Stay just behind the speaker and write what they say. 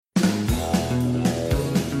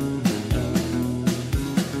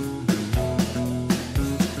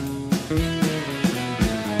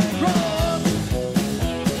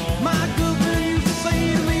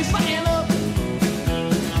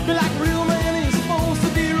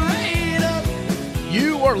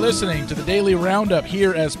listening to the Daily Roundup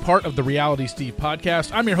here as part of the Reality Steve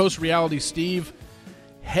podcast. I'm your host, Reality Steve,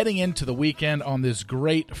 heading into the weekend on this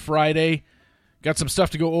great Friday. Got some stuff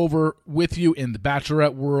to go over with you in the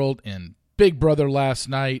Bachelorette world, in Big Brother last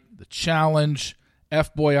night, The Challenge,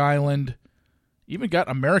 F-Boy Island, even got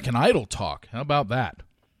American Idol talk. How about that?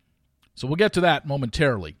 So we'll get to that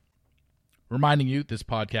momentarily. Reminding you, this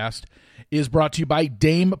podcast is brought to you by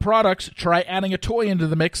Dame Products. Try adding a toy into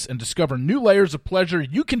the mix and discover new layers of pleasure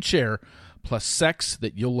you can share, plus sex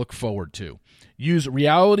that you'll look forward to. Use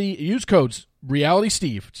codes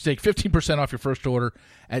RealitySteve to take 15% off your first order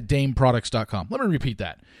at DameProducts.com. Let me repeat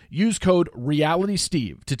that. Use code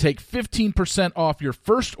RealitySteve to take 15% off your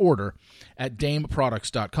first order at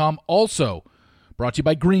DameProducts.com. Also, brought to you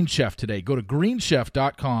by Green Chef today. Go to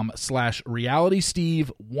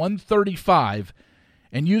greenchef.com/RealitySteve135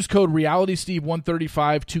 and use code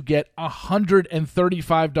RealitySteve135 to get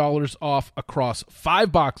 $135 off across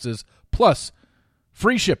 5 boxes plus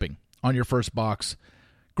free shipping on your first box.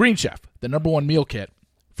 Green Chef, the #1 meal kit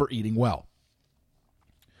for eating well.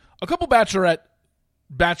 A couple Bachelor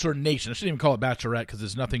Nation, I shouldn't even call it Bachelorette because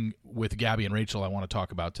there's nothing with Gabby and Rachel I want to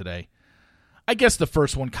talk about today. I guess the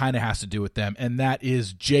first one kind of has to do with them, and that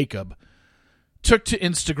is Jacob took to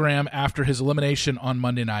Instagram after his elimination on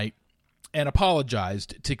Monday night and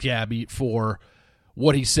apologized to Gabby for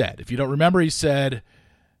what he said. If you don't remember, he said,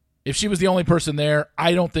 if she was the only person there,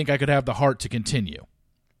 I don't think I could have the heart to continue,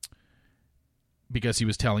 because he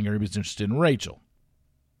was telling her he was interested in Rachel.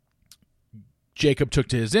 Jacob took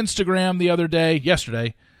to his Instagram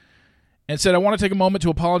yesterday, and said, I want to take a moment to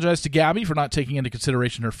apologize to Gabby for not taking into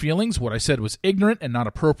consideration her feelings. What I said was ignorant and not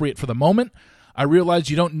appropriate for the moment. I realize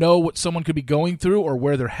you don't know what someone could be going through or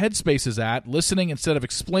where their headspace is at. Listening instead of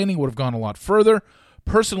explaining would have gone a lot further.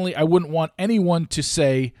 Personally, I wouldn't want anyone to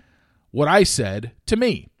say what I said to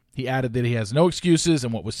me. He added that he has no excuses,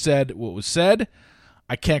 and what was said.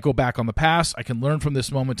 I can't go back on the past. I can learn from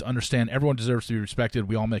this moment to understand everyone deserves to be respected.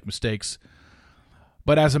 We all make mistakes.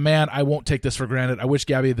 But as a man, I won't take this for granted. I wish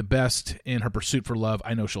Gabby the best in her pursuit for love.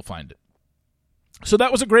 I know she'll find it. So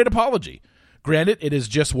that was a great apology. Granted, it is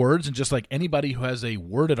just words, and just like anybody who has a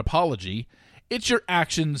worded apology, it's your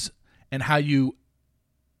actions and how you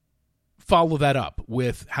follow that up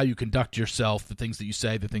with how you conduct yourself, the things that you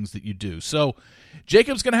say, the things that you do. So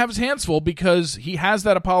Jacob's going to have his hands full because he has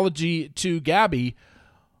that apology to Gabby,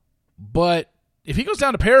 but if he goes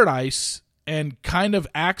down to Paradise and kind of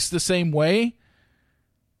acts the same way,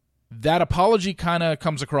 that apology kind of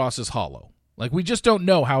comes across as hollow. Like, we just don't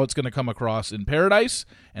know how it's going to come across in Paradise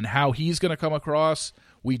and how he's going to come across.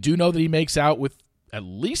 We do know that he makes out with at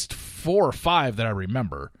least 4 or 5 that I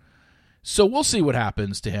remember. So we'll see what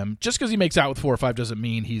happens to him. Just because he makes out with 4 or 5 doesn't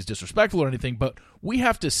mean he's disrespectful or anything, but we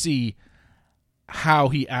have to see how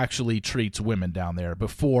he actually treats women down there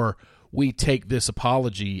before we take this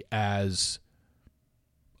apology as,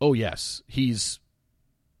 oh yes, he's,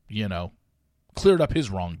 cleared up his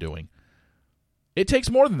wrongdoing. It takes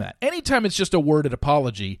more than that. Anytime it's just a worded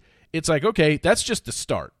apology, it's like, okay, that's just the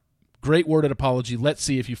start. Great worded apology. Let's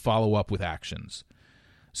see if you follow up with actions.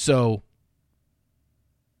 So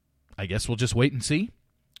I guess we'll just wait and see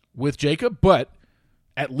with Jacob, but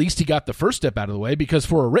at least he got the first step out of the way, because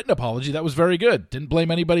for a written apology, that was very good. Didn't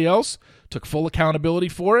blame anybody else. Took full accountability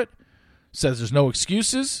for it. Says there's no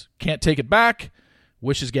excuses. Can't take it back.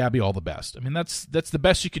 Wishes Gabby all the best. I mean, that's the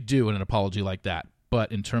best you could do in an apology like that.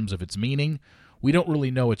 But in terms of its meaning, we don't really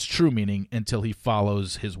know its true meaning until he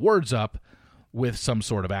follows his words up with some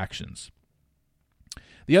sort of actions.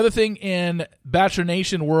 The other thing in Bachelor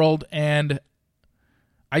Nation world, and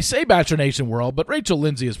I say Bachelor Nation world, but Rachel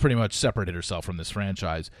Lindsay has pretty much separated herself from this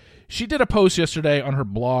franchise. She did a post yesterday on her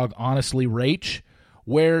blog, Honestly Rach,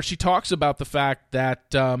 where she talks about the fact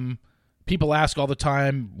that people ask all the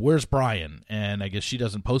time, where's Brian? And I guess she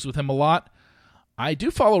doesn't post with him a lot. I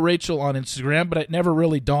do follow Rachel on Instagram, but it never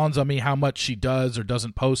really dawns on me how much she does or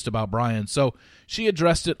doesn't post about Brian. So she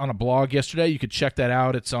addressed it on a blog yesterday. You could check that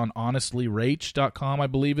out. It's on honestlyrach.com, I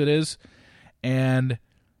believe it is. And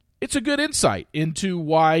it's a good insight into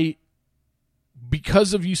why,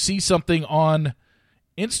 because of you see something on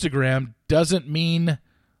Instagram, doesn't mean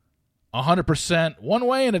 100% one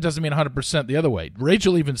way, and it doesn't mean 100% the other way.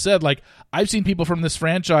 Rachel even said, I've seen people from this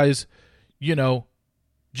franchise,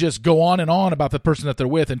 just go on and on about the person that they're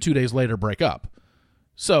with, and 2 days later break up.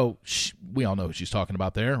 So we all know who she's talking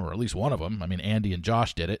about there, or at least one of them. I mean, Andy and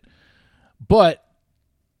Josh did it. But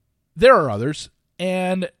there are others,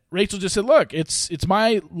 and Rachel just said, look, it's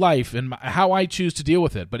my life and how I choose to deal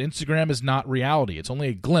with it, but Instagram is not reality. It's only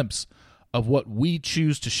a glimpse of what we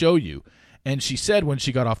choose to show you. And she said when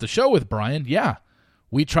she got off the show with Brian, yeah,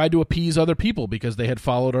 we tried to appease other people because they had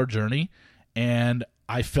followed our journey, and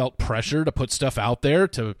I felt pressure to put stuff out there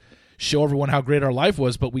to show everyone how great our life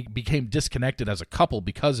was, but we became disconnected as a couple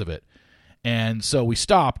because of it. And so we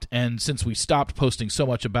stopped, and since we stopped posting so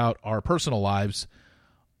much about our personal lives,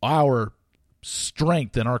 our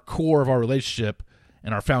strength and our core of our relationship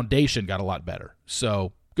and our foundation got a lot better.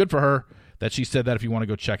 So good for her that she said that. If you want to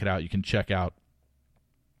go check it out, you can check out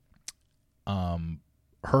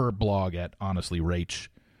her blog at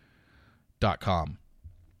honestlyrach.com.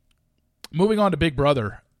 Moving on to Big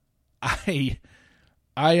Brother, I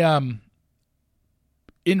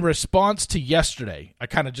in response to yesterday, I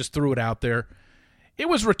kind of just threw it out there. It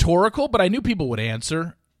was rhetorical, but I knew people would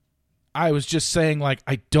answer. I was just saying, like,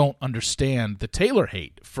 I don't understand the Taylor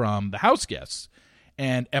hate from the house guests.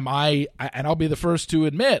 And I'll be the first to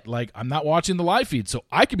admit, like, I'm not watching the live feed, so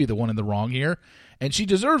I could be the one in the wrong here, and she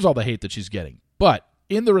deserves all the hate that she's getting. But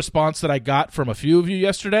in the response that I got from a few of you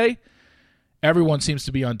yesterday, everyone seems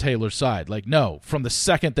to be on Taylor's side. Like, no, from the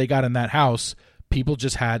second they got in that house, people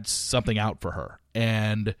just had something out for her.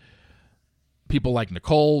 And people like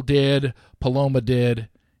Nicole did, Paloma did,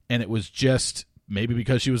 and it was just maybe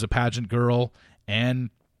because she was a pageant girl and,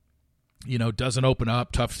 you know, doesn't open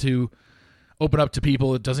up, tough to open up to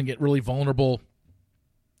people. It doesn't get really vulnerable.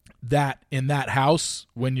 That in that house,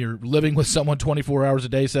 when you're living with someone 24 hours a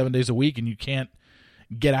day, 7 days a week, and you can't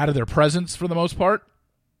get out of their presence for the most part,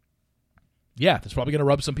 yeah, that's probably going to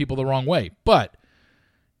rub some people the wrong way. But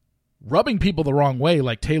rubbing people the wrong way,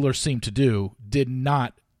 like Taylor seemed to do, did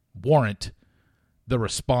not warrant the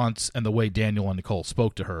response and the way Daniel and Nicole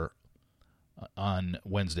spoke to her on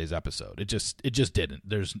Wednesday's episode. It just didn't.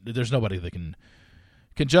 There's nobody that can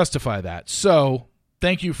justify that. So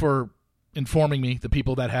thank you for informing me, the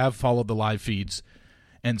people that have followed the live feeds,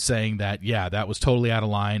 and saying that, yeah, that was totally out of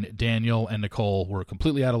line. Daniel and Nicole were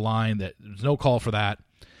completely out of line. That there's no call for that.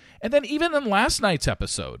 And then even in last night's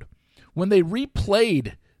episode, when they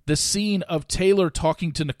replayed the scene of Taylor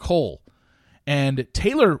talking to Nicole, and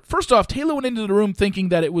Taylor went into the room thinking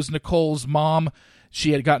that it was Nicole's mom.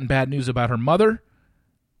 She had gotten bad news about her mother,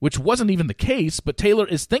 which wasn't even the case, but Taylor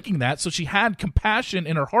is thinking that, so she had compassion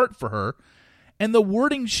in her heart for her. And the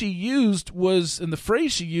wording she used was, and the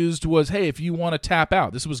phrase she used was, hey, if you want to tap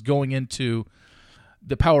out. This was going into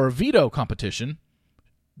the Power of Veto competition.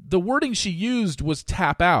 The wording she used was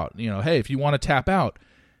tap out. You know, hey, if you want to tap out.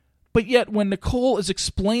 But yet when Nicole is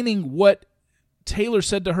explaining what Taylor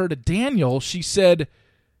said to her to Daniel, she said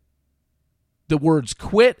the words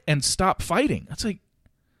quit and stop fighting. That's like,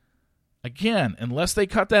 again, unless they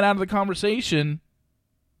cut that out of the conversation,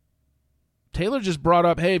 Taylor just brought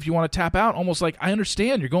up, hey, if you want to tap out, almost like, I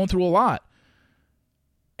understand, you're going through a lot.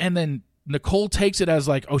 And then Nicole takes it as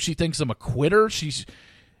like, oh, she thinks I'm a quitter.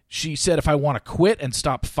 She said, if I want to quit and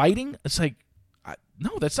stop fighting. It's like,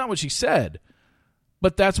 no, that's not what she said.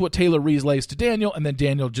 But that's what Taylor relays to Daniel, and then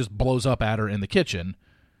Daniel just blows up at her in the kitchen.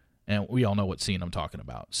 And we all know what scene I'm talking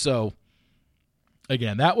about. So,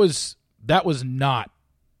 again, that was not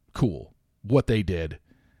cool, what they did.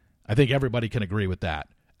 I think everybody can agree with that.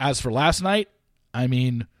 As for last night, I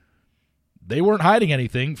mean, they weren't hiding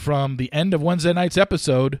anything. From the end of Wednesday night's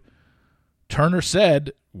episode, Turner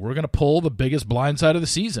said, we're going to pull the biggest blindside of the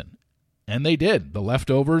season. And they did. The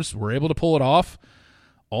leftovers were able to pull it off.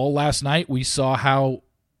 All last night, we saw how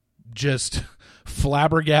just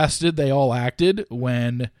flabbergasted they all acted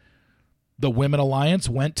when the Women Alliance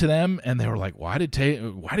went to them, and they were like, why did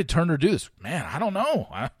Turner do this? Man, I don't know.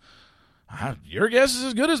 Your guess is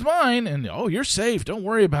as good as mine, and, oh, you're safe. Don't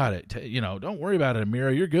worry about it. Don't worry about it,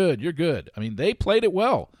 Amira. You're good. You're good. I mean, they played it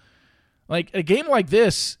well. Like, a game like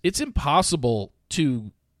this, it's impossible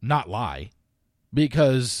to not lie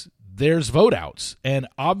because there's vote outs. And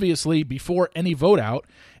obviously, before any vote out,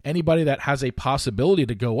 anybody that has a possibility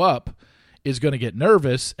to go up is going to get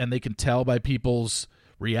nervous, and they can tell by people's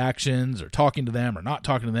reactions or talking to them or not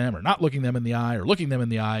talking to them or not looking them in the eye or looking them in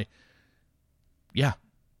the eye. Yeah,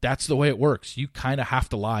 that's the way it works. You kind of have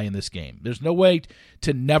to lie in this game. There's no way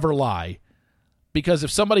to never lie, because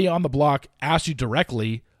if somebody on the block asks you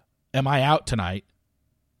directly, am I out tonight?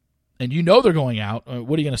 And you know they're going out,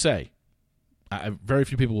 what are you going to say? Very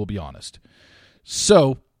few people will be honest.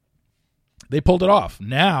 So they pulled it off.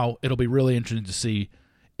 Now it'll be really interesting to see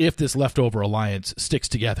if this leftover alliance sticks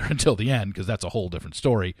together until the end, because that's a whole different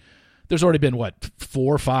story. There's already been,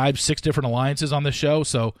 4, 5, 6 different alliances on this show,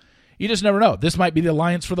 so you just never know. This might be the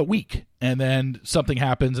alliance for the week, and then something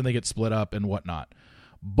happens and they get split up and whatnot.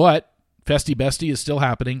 But Festy Bestie is still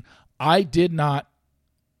happening. I did not,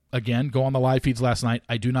 again, go on the live feeds last night.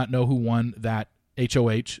 I do not know who won that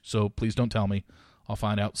HOH, so please don't tell me. I'll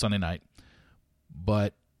find out Sunday night.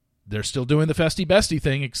 But they're still doing the festy bestie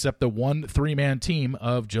thing, except the 1 3-man team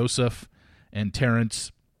of Joseph and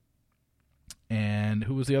Terrence. And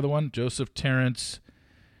who was the other one? Joseph, Terrence,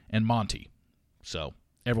 and Monty. So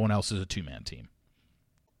everyone else is a 2-man team.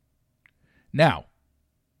 Now,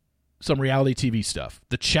 some reality TV stuff.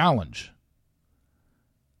 The Challenge.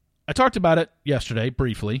 I talked about it yesterday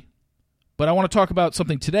briefly, but I want to talk about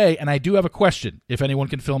something today, and I do have a question, if anyone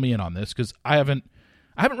can fill me in on this, because I haven't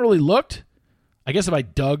really looked. I guess if I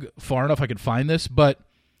dug far enough, I could find this. But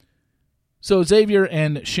so Xavier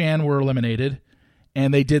and Shan were eliminated,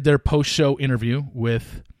 and they did their post-show interview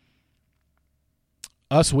with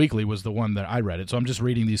Us Weekly was the one that I read it. So I'm just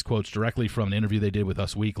reading these quotes directly from the interview they did with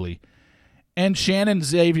Us Weekly. And Shan and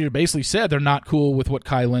Xavier basically said they're not cool with what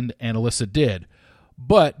Kyland and Alyssa did.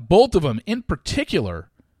 But both of them, in particular,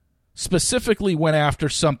 specifically went after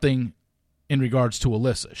something in regards to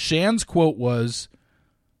Alyssa. Shan's quote was,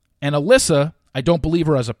 and Alyssa, I don't believe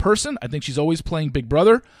her as a person. I think she's always playing Big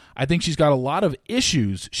Brother. I think she's got a lot of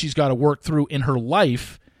issues she's got to work through in her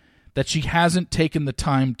life that she hasn't taken the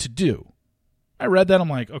time to do. I read that. I'm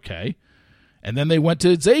like, okay. And then they went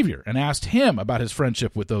to Xavier and asked him about his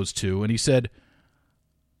friendship with those two. And he said,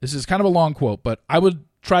 this is kind of a long quote, but I would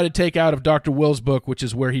try to take out of Dr. Will's book, which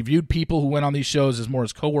is where he viewed people who went on these shows as more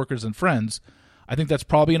as coworkers and friends. I think that's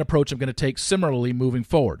probably an approach I'm going to take similarly moving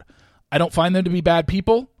forward. I don't find them to be bad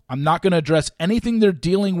people. I'm not going to address anything they're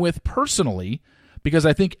dealing with personally because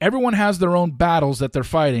I think everyone has their own battles that they're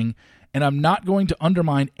fighting, and I'm not going to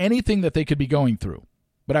undermine anything that they could be going through.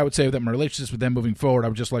 But I would say that my relationships with them moving forward, I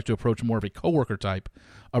would just like to approach more of a coworker type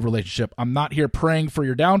of relationship. I'm not here praying for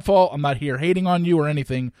your downfall. I'm not here hating on you or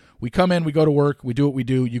anything. We come in, we go to work, we do what we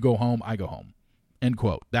do, you go home, I go home. End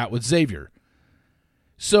quote. That was Xavier.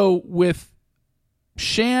 So with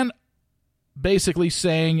Shan basically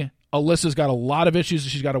saying Alyssa's got a lot of issues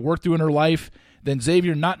that she's got to work through in her life, then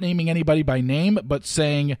Xavier not naming anybody by name, but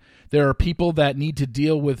saying there are people that need to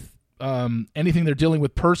deal with anything they're dealing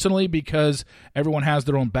with personally because everyone has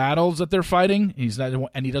their own battles that they're fighting,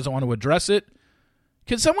 and he doesn't want to address it.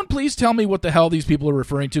 Can someone please tell me what the hell these people are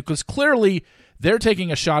referring to? Because clearly they're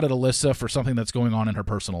taking a shot at Alyssa for something that's going on in her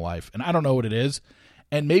personal life, and I don't know what it is.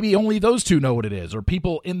 And maybe only those two know what it is, or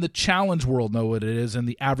people in the challenge world know what it is, and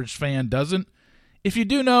the average fan doesn't. If you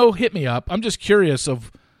do know, hit me up. I'm just curious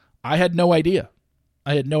I had no idea.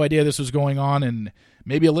 I had no idea this was going on, and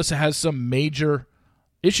maybe Alyssa has some major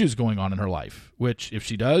issues going on in her life, which if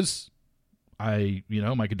she does, my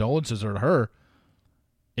condolences are to her.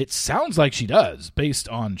 It sounds like she does, based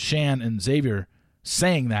on Shan and Xavier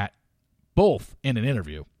saying that both in an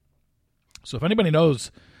interview. So if anybody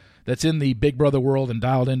knows that's in the Big Brother world and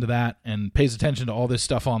dialed into that and pays attention to all this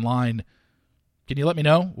stuff online, can you let me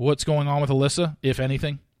know what's going on with Alyssa, if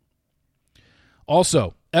anything?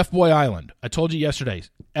 Also, F-Boy Island. I told you yesterday,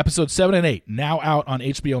 episodes 7 and 8, now out on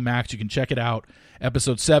HBO Max. You can check it out.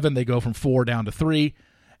 Episode 7, they go from 4 down to 3.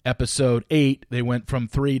 Episode 8, they went from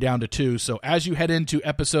 3 down to 2. So as you head into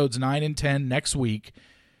episodes 9 and 10 next week,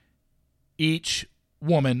 each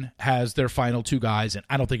woman has their final 2 guys, and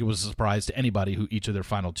I don't think it was a surprise to anybody who each of their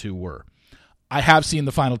final 2 were. I have seen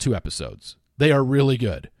the final 2 episodes. They are really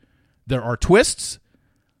good. There are twists,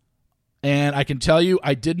 and I can tell you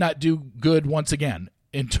I did not do good once again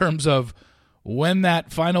in terms of when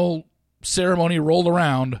that final ceremony rolled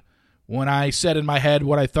around, when I said in my head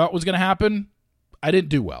what I thought was going to happen, I didn't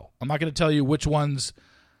do well. I'm not going to tell you which ones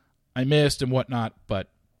I missed and whatnot, but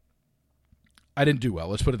I didn't do well.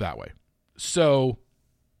 Let's put it that way. So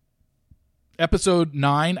episode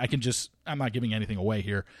 9, I'm not giving anything away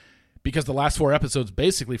here, because the last 4 episodes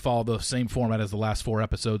basically follow the same format as the last 4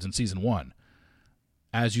 episodes in season 1.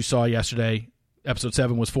 As you saw yesterday, episode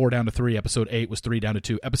 7 was 4 down to 3. Episode 8 was 3 down to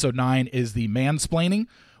 2. Episode 9 is the mansplaining,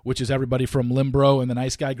 which is everybody from Limbro and the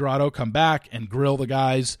Nice Guy Grotto come back and grill the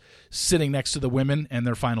guys sitting next to the women and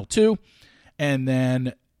their final 2. And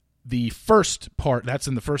then the first part, that's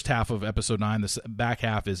in the first half of episode 9. The back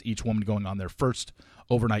half is each woman going on their first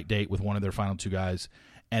overnight date with one of their final 2 guys.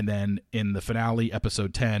 And then in the finale,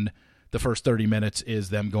 episode 10, the first 30 minutes is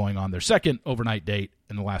them going on their second overnight date,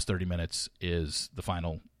 and the last 30 minutes is the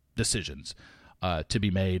final decisions to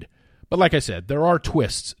be made. But like I said, there are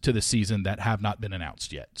twists to the season that have not been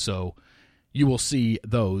announced yet. So you will see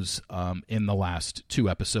those in the last 2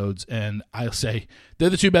 episodes, and I'll say they're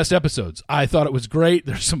the 2 best episodes. I thought it was great.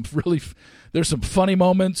 There's some funny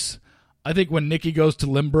moments. I think when Nikki goes to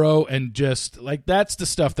Limbro and just, like, that's the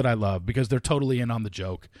stuff that I love, because they're totally in on the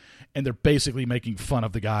joke, and they're basically making fun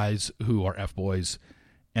of the guys who are F-boys,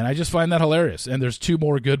 and I just find that hilarious. And there's 2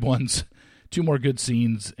 more good ones, 2 more good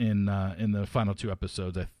scenes in the final 2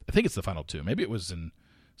 episodes. I think it's the final 2. Maybe it was in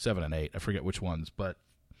 7 and 8. I forget which ones, but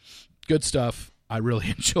Good stuff. I really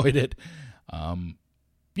enjoyed it.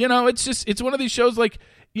 It's one of these shows like,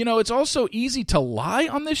 it's also easy to lie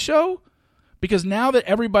on this show because now that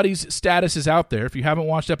everybody's status is out there, if you haven't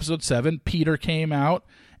watched episode 7, Peter came out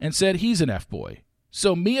and said he's an F-boy.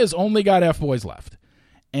 So Mia's only got F-boys left.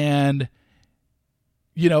 And,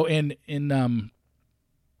 in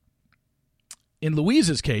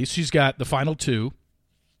Louise's case, she's got the final 2.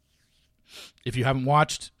 If you haven't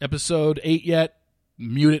watched episode 8 yet,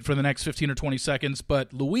 mute it for the next 15 or 20 seconds.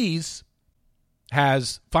 But Louise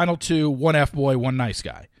has final 2, 1 F-boy, 1 nice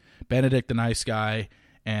guy. Benedict, the nice guy,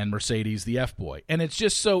 and Mercedes, the F-boy. And it's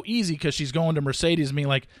just so easy because she's going to Mercedes and being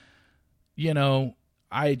like,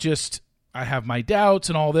 I have my doubts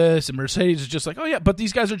and all this. And Mercedes is just like, oh, yeah, but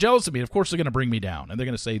these guys are jealous of me. And of course, they're going to bring me down. And they're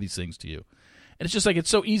going to say these things to you. And it's just like, it's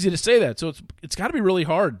so easy to say that. So it's got to be really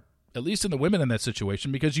hard, at least in the women in that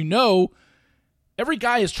situation, because every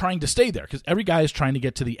guy is trying to stay there because every guy is trying to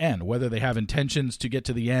get to the end, whether they have intentions to get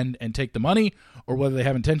to the end and take the money or whether they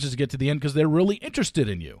have intentions to get to the end because they're really interested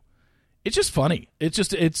in you. It's just funny.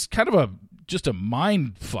 It's kind of just a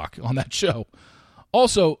mind fuck on that show.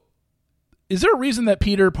 Also, is there a reason that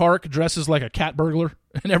Peter Park dresses like a cat burglar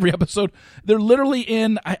in every episode? They're literally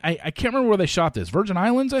in, I can't remember where they shot this, Virgin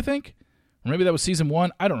Islands, I think? Or maybe that was season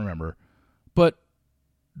 1. I don't remember. But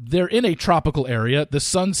they're in a tropical area. The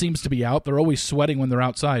sun seems to be out. They're always sweating when they're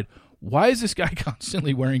outside. Why is this guy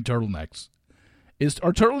constantly wearing turtlenecks?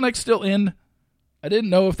 Are turtlenecks still in? I didn't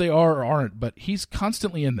know if they are or aren't, but he's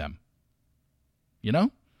constantly in them.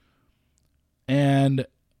 And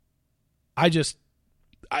I'm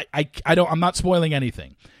not spoiling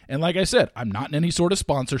anything. And like I said, I'm not in any sort of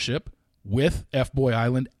sponsorship with F-Boy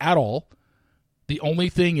Island at all. The only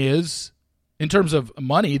thing is, in terms of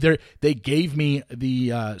money, they gave me the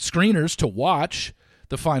screeners to watch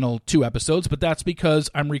the final 2 episodes, but that's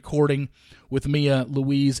because I'm recording with Mia,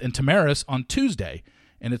 Louise, and Tamaris on Tuesday,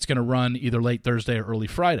 and it's going to run either late Thursday or early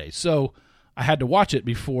Friday. So I had to watch it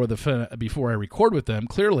before I record with them,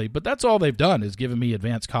 clearly, but that's all they've done is given me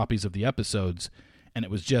advanced copies of the episodes, and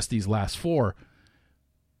it was just these last 4.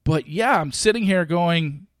 But yeah, I'm sitting here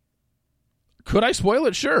going, could I spoil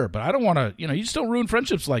it? Sure, but I don't want to, you just don't ruin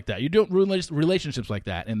friendships like that. You don't ruin relationships like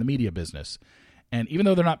that in the media business. And even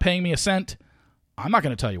though they're not paying me a cent, I'm not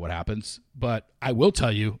going to tell you what happens, but I will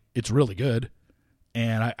tell you it's really good,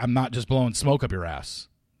 and I'm not just blowing smoke up your ass.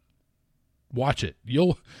 Watch it.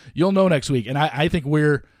 You'll know next week, and I think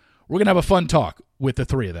we're going to have a fun talk with the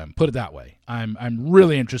 3 of them, put it that way. I'm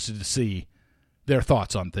really interested to see their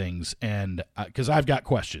thoughts on things, and because I've got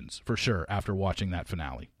questions for sure after watching that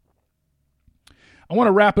finale. I want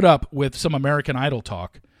to wrap it up with some American Idol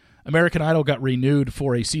talk. American Idol got renewed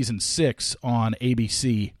for a season 6 on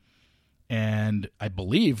ABC, and I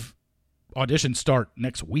believe auditions start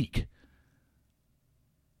next week.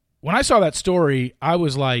 When I saw that story, I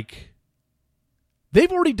was like,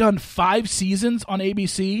 they've already done 5 seasons on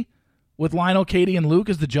ABC with Lionel, Katie, and Luke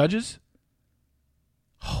as the judges?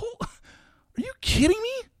 Are you kidding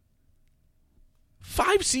me?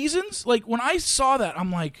 5 seasons? Like, when I saw that,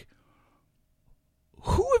 I'm like,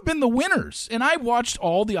 who have been the winners? And I watched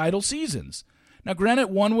all the Idol seasons. Now, granted,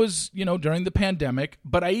 one was, during the pandemic,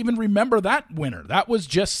 but I even remember that winner. That was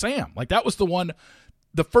Just Sam. Like, that was the one,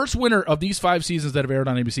 the first winner of these 5 seasons that have aired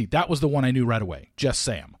on ABC. That was the one I knew right away. Just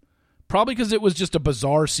Sam. Probably because it was just a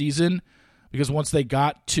bizarre season, because once they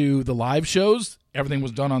got to the live shows, everything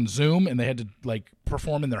was done on Zoom, and they had to,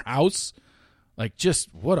 perform in their house.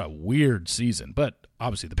 Just what a weird season. But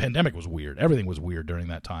obviously, the pandemic was weird. Everything was weird during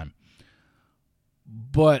that time.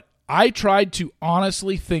 But I tried to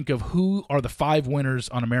honestly think of who are the 5 winners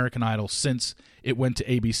on American Idol since it went to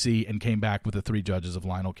ABC and came back with the 3 judges of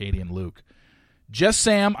Lionel, Katie, and Luke. Just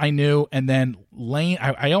Sam, I knew, and then Lane,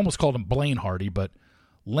 I almost called him Blaine Hardy, but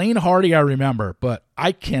Lane Hardy I remember, but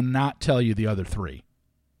I cannot tell you the other 3.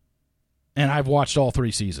 And I've watched all 3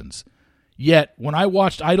 seasons. Yet, when I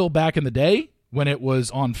watched Idol back in the day, when it was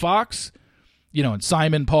on Fox, and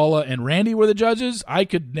Simon, Paula, and Randy were the judges, I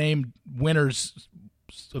could name winners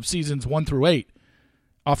of seasons 1 through 8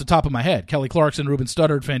 off the top of my head. Kelly Clarkson, Ruben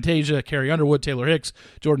Studdard, Fantasia, Carrie Underwood, Taylor Hicks,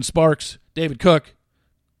 Jordan Sparks, David Cook.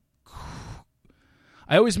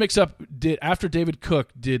 I always mix up, after David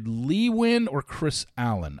Cook, did Lee win or Chris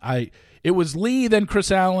Allen? It was Lee, then Chris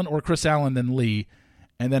Allen, or Chris Allen, then Lee.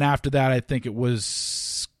 And then after that, I think it was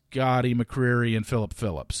Scotty McCreery and Philip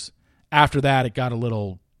Phillips. After that, it got a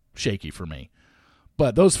little shaky for me.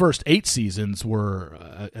 But those first 8 seasons were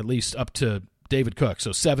at least up to David Cook.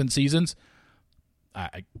 So 7 seasons.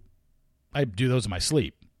 I do those in my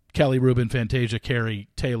sleep. Kelly, Ruben, Fantasia, Carrie,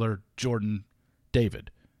 Taylor, Jordan,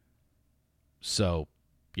 David. So,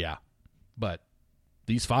 yeah. But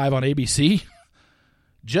These 5 on ABC.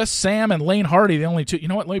 Just Sam and Lane Hardy, the only 2. You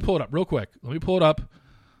know what? Let me pull it up real quick.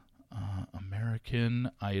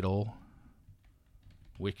 American Idol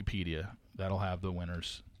Wikipedia. That'll have the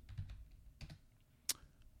winners.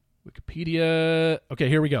 Wikipedia. Okay,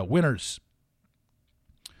 here we go. Winners.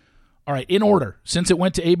 All right, in order. Since it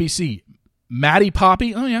went to ABC, Maddie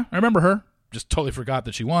Poppy. Oh, yeah, I remember her. Just totally forgot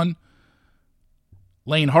that she won.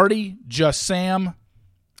 Lane Hardy, Just Sam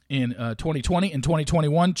in 2020. In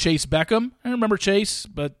 2021, Chase Beckham. I remember Chase,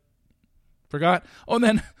 but forgot. Oh, and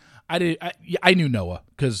then I knew Noah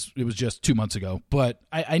because it was just 2 months ago. But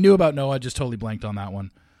I knew about Noah, just totally blanked on that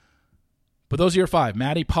one. But those are your 5.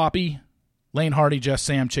 Maddie Poppy, Lane Hardy, Just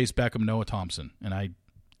Sam, Chase Beckham, Noah Thompson. And I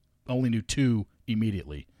only knew 2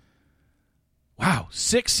 immediately. Wow,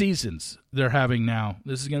 6 seasons they're having now.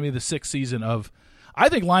 This is going to be the 6th season of... I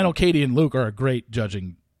think Lionel, Katie, and Luke are a great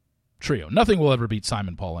judging trio. Nothing will ever beat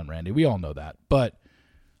Simon, Paul, and Randy. We all know that. But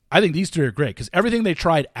I think these 3 are great because everything they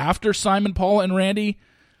tried after Simon, Paul, and Randy,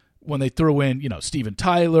 when they threw in, Steven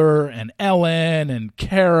Tyler and Ellen and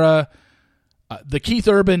Kara, the Keith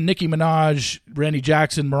Urban, Nicki Minaj, Randy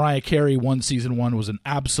Jackson, Mariah Carey season 1 was an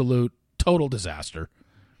absolute total disaster.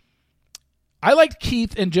 I liked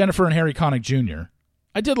Keith and Jennifer and Harry Connick Jr.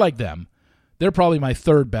 I did like them. They're probably my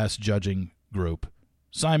 3rd best judging group.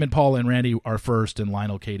 Simon, Paul, and Randy are first, and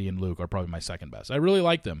Lionel, Katie, and Luke are probably my 2nd best. I really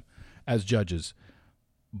like them as judges,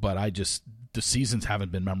 but the seasons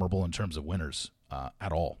haven't been memorable in terms of winners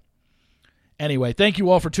at all. Anyway, thank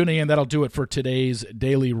you all for tuning in. That'll do it for today's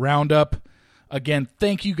Daily Roundup. Again,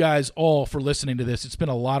 thank you guys all for listening to this. It's been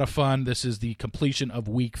a lot of fun. This is the completion of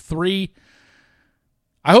week 3.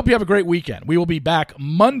 I hope you have a great weekend. We will be back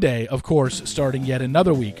Monday, of course, starting yet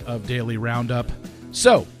another week of Daily Roundup.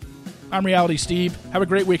 So, I'm Reality Steve. Have a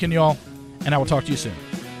great weekend, y'all, and I will talk to you soon.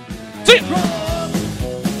 See ya!